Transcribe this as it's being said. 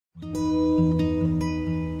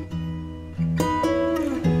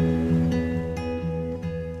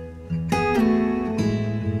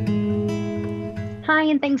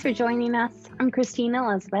and thanks for joining us. I'm Christine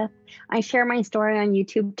Elizabeth. I share my story on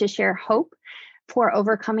YouTube to share hope for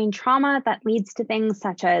overcoming trauma that leads to things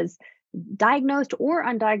such as diagnosed or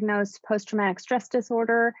undiagnosed post-traumatic stress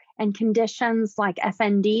disorder and conditions like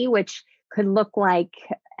FND, which could look like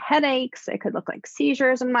headaches. It could look like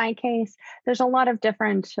seizures in my case. There's a lot of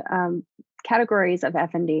different categories of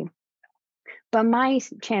FND. But my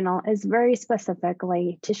channel is very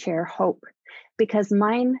specifically to share hope because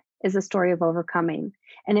mine is a story of overcoming.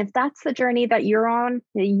 And if that's the journey that you're on,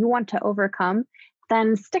 that you want to overcome,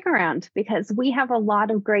 then stick around because we have a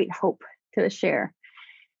lot of great hope to share.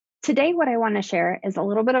 Today, what I want to share is a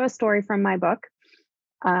little bit of a story from my book,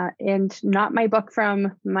 and not my book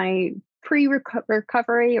from my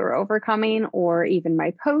pre-recovery or overcoming or even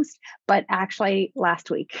my post, but actually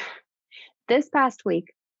last week. This past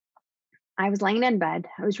week, I was laying in bed.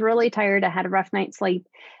 I was really tired. I had a rough night's sleep.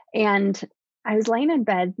 And I was laying in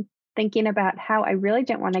bed thinking about how I really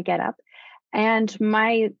didn't want to get up. And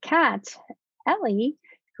my cat, Ellie,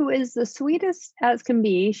 who is the sweetest as can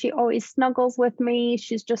be, she always snuggles with me.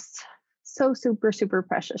 She's just so super, super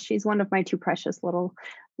precious. She's one of my two precious little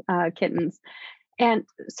kittens. And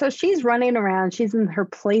so she's running around. She's in her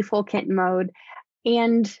playful kitten mode.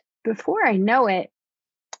 And before I know it,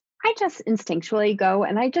 I just instinctually go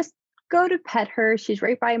and I just go to pet her. She's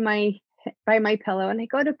right by my pillow, and I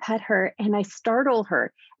go to pet her and I startle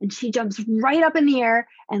her and she jumps right up in the air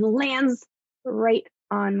and lands right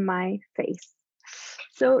on my face.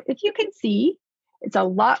 So if you can see, it's a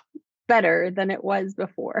lot better than it was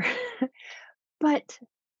before. But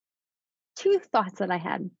two thoughts that I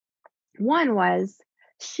had. One was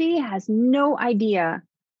she has no idea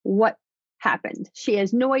what happened. She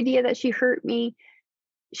has no idea that she hurt me.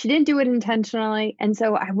 She didn't do it intentionally. And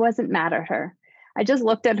so I wasn't mad at her. I just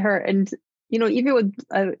looked at her and, even with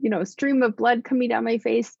a stream of blood coming down my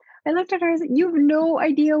face, I looked at her and said, you have no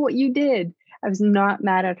idea what you did. I was not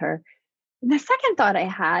mad at her. And the second thought I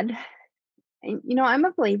had, I'm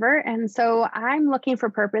a believer. And so I'm looking for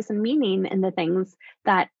purpose and meaning in the things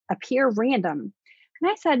that appear random.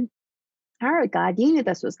 And I said, all right, God, you knew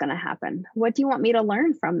this was going to happen. What do you want me to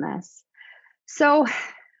learn from this? So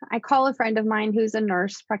I call a friend of mine who's a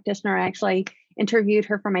nurse practitioner. I actually interviewed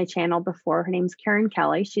her for my channel before. Her name's Karen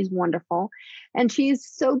Kelly. She's wonderful. And she's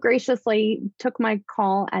so graciously took my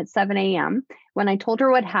call at 7 a.m. when I told her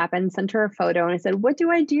what happened, sent her a photo, and I said, what do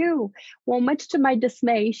I do? Well, much to my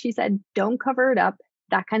dismay, she said, don't cover it up.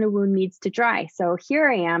 That kind of wound needs to dry. So here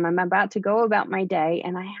I am. I'm about to go about my day,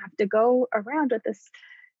 and I have to go around with this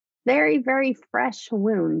very, very fresh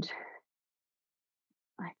wound.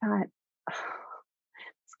 I thought,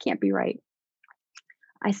 this can't be right.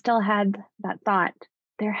 I still had that thought.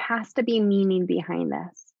 There has to be meaning behind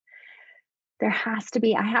this. I have to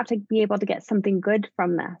be able to get something good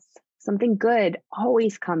from this. Something good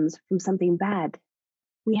always comes from something bad.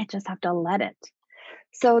 We just have to let it.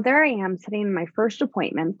 So there I am sitting in my first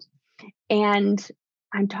appointment, and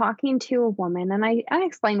I'm talking to a woman, and I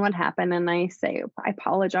explain what happened, and I say, I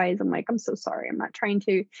apologize. I'm like, I'm so sorry. I'm not trying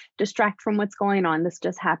to distract from what's going on. This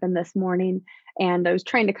just happened this morning. And I was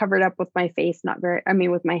trying to cover it up with my face,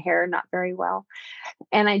 with my hair, not very well.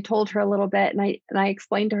 And I told her a little bit, and I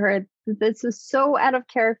explained to her, this is so out of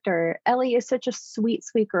character. Ellie is such a sweet,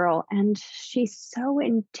 sweet girl. And she so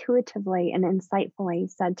intuitively and insightfully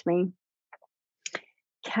said to me,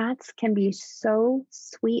 cats can be so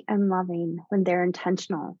sweet and loving when they're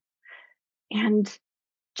intentional. And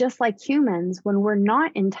just like humans, when we're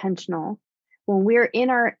not intentional, when we're in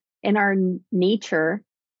our nature,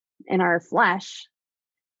 in our flesh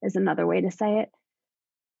is another way to say it,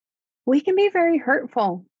 we can be very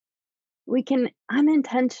hurtful. We can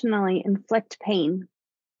unintentionally inflict pain.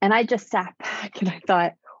 And I just sat back and I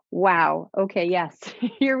thought, wow, okay, yes,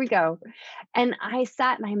 here we go. And I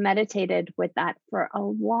sat and I meditated with that for a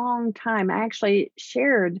long time. I actually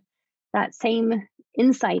shared that same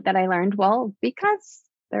insight that I learned, because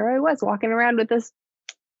there I was walking around with this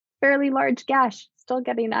fairly large gash, still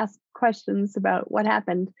getting asked questions about what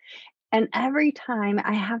happened. And every time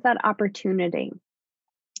I have that opportunity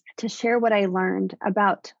to share what I learned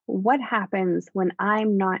about what happens when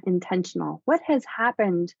I'm not intentional, what has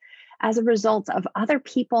happened as a result of other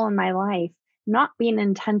people in my life not being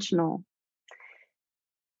intentional,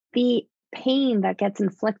 the pain that gets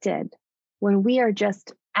inflicted when we are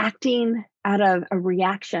just acting out of a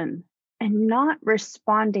reaction and not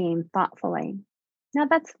responding thoughtfully. Now,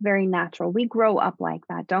 that's very natural. We grow up like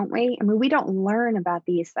that, don't we? I mean, we don't learn about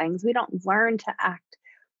these things. We don't learn to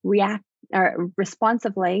react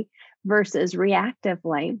responsively versus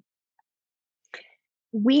reactively.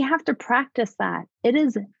 We have to practice that. It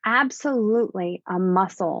is absolutely a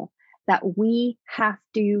muscle that we have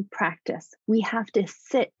to practice. We have to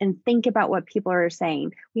sit and think about what people are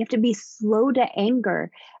saying. We have to be slow to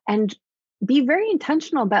anger and be very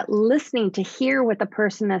intentional about listening to hear what the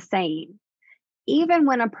person is saying. Even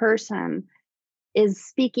when a person is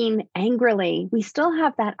speaking angrily, we still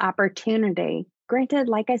have that opportunity. Granted,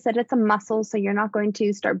 like I said, it's a muscle, so you're not going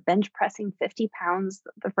to start bench pressing 50 pounds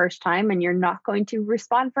the first time, and you're not going to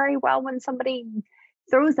respond very well when somebody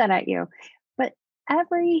throws that at you. But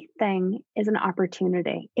everything is an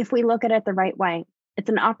opportunity. If we look at it the right way, it's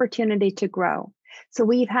an opportunity to grow. So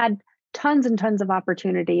we've had tons and tons of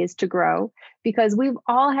opportunities to grow because we've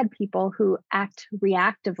all had people who act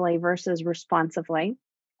reactively versus responsively.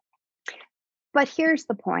 But here's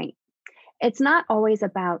the point. It's not always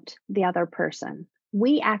about the other person.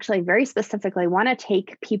 We actually very specifically want to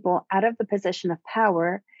take people out of the position of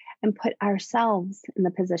power and put ourselves in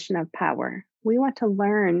the position of power. We want to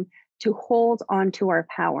learn to hold on to our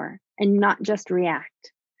power and not just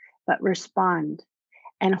react, but respond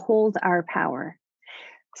and hold our power.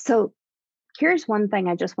 So here's one thing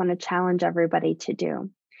I just want to challenge everybody to do.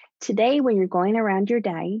 Today, when you're going around your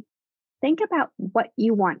day, think about what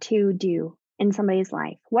you want to do in somebody's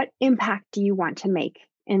life. What impact do you want to make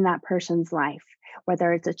in that person's life?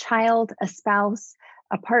 Whether it's a child, a spouse,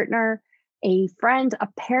 a partner, a friend, a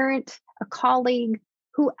parent, a colleague,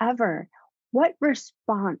 whoever. What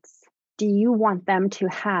response do you want them to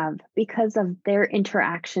have because of their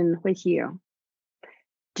interaction with you?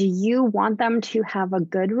 Do you want them to have a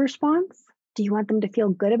good response? Do you want them to feel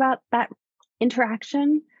good about that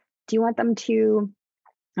interaction? Do you want them to,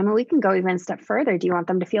 we can go even a step further. Do you want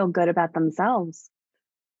them to feel good about themselves?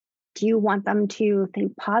 Do you want them to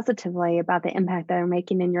think positively about the impact they're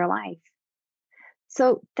making in your life?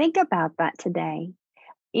 So think about that today.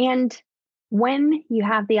 And when you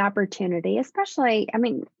have the opportunity, especially, I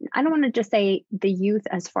don't want to just say the youth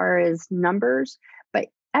as far as numbers, but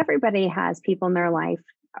everybody has people in their life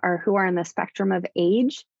who are in the spectrum of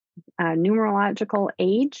age, numerological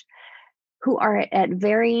age, who are at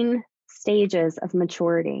varying stages of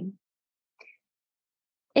maturity.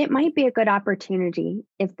 It might be a good opportunity,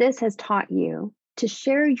 if this has taught you, to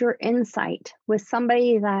share your insight with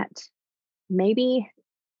somebody that maybe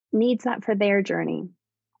needs that for their journey.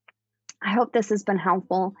 I hope this has been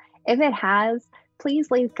helpful. If it has, please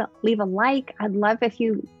leave a like. I'd love if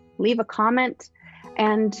you leave a comment.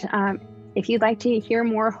 And if you'd like to hear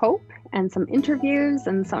more hope and some interviews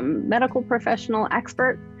and some medical professional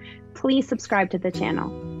experts, please subscribe to the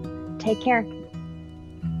channel. Take care.